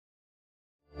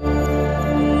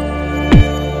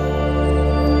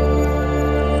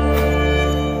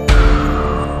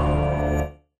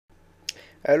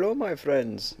Hello my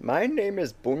friends, my name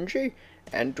is Punji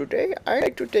and today I'd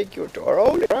like to take you to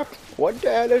holy crap, what the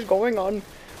hell is going on?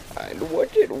 And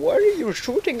why are you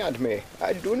shooting at me?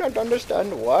 I do not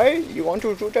understand why you want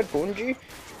to shoot at Punji.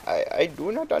 I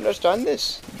do not understand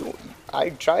this.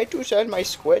 I try to sell my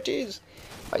squirties,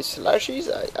 my slushies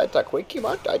at a quickie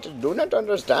mart. I just do not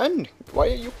understand. Why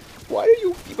are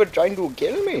you people trying to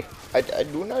kill me? I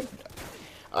do not.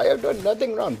 I have done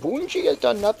nothing wrong. Punji has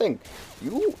done nothing.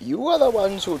 You are the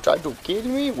ones who tried to kill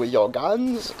me with your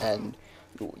guns, and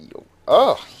you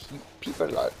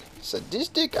people are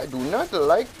sadistic. I do not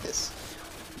like this.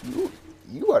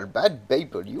 You are bad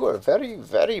people. You are very,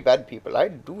 very bad people. I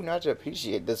do not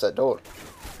appreciate this at all.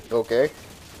 Okay?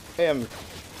 I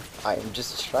am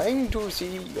just trying to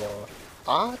see your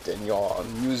art and your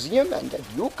museum, and that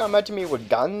you come at me with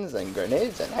guns and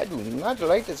grenades, and I do not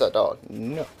like this at all.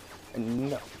 No.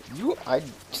 No. I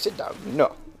sit down.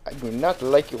 No. I do not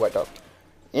like you at all.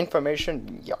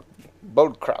 Information, yeah, bull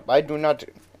crap. I do not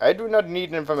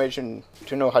need information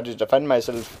to know how to defend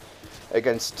myself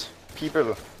against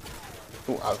people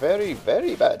who are very,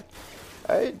 very bad.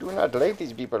 I do not like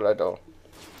these people at all.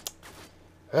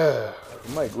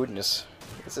 My goodness,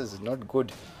 this is not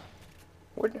good.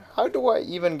 How do I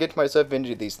even get myself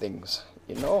into these things?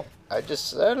 You know, I just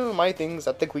sell my things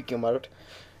at the Quickie Mart,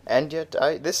 and yet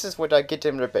this is what I get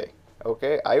in repay.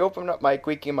 Okay, I open up my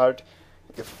Quickie Mart,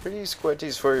 get free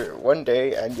squirties for one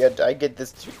day, and yet I get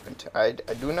this treatment. I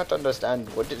do not understand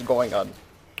what is going on.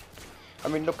 I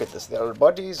mean, look at this. There are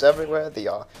bodies everywhere. There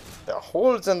are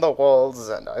holes in the walls,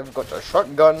 and I've got a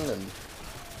shotgun, and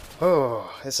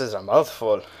oh, this is a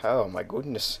mouthful. Oh my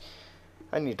goodness.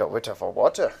 I need a bit of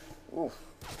water. Oh,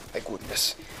 my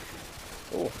goodness.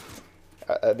 Oh,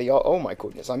 oh my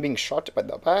goodness. I'm being shot by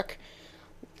the back.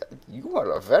 You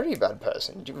are a very bad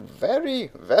person. You're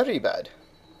very, very bad.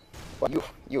 Well,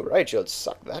 you're right. You'll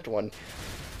suck that one.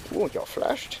 Oh, you're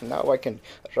flashed. Now I can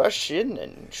rush in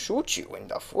and shoot you in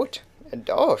the foot. And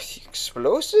oh,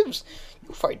 explosives.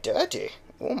 You fight dirty.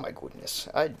 Oh my goodness.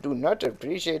 I do not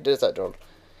appreciate this at all.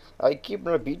 I keep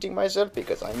repeating myself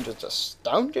because I'm just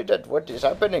astounded at what is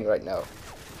happening right now.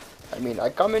 I mean, I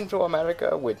come into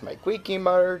America with my Quickie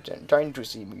Mart and trying to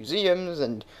see museums,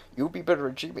 and you people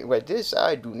are treating me with this.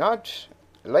 I do not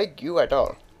like you at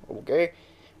all, okay?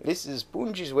 This is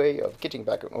Punji's way of getting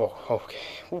back. Oh, okay.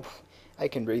 Ooh, I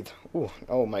can breathe. Ooh,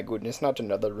 oh my goodness, not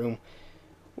another room.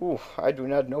 Ooh, I do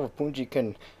not know if Punji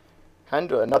can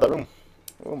handle another room.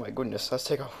 Oh my goodness, let's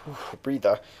take a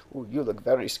breather. Ooh, you look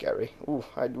very scary. Ooh,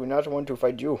 I do not want to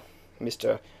fight you,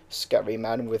 Mr. Scary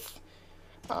Man with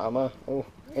armor. Oh,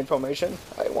 information.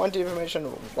 I want information.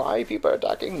 Why people are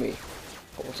attacking me?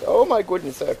 Oh my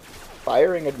goodness, they're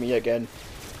firing at me again.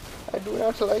 I do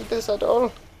not like this at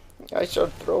all. I shall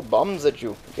throw bombs at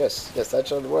you. Yes, that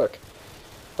shall work.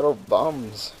 Throw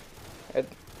bombs. It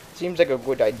seems like a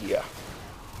good idea.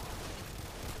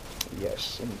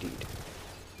 Yes, indeed.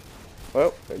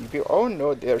 Well, oh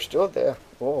no, they're still there.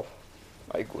 Oh,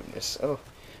 my goodness. Oh,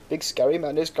 big scary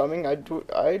man is coming. I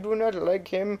do not like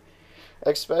him.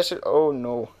 Especially, oh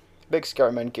no, big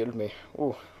scary man killed me.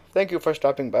 Oh, thank you for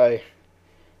stopping by.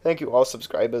 Thank you all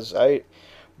subscribers.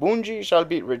 Punji shall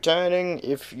be returning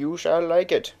if you shall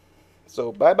like it.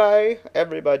 So bye bye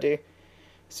everybody.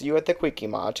 See you at the Quickie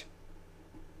Mart.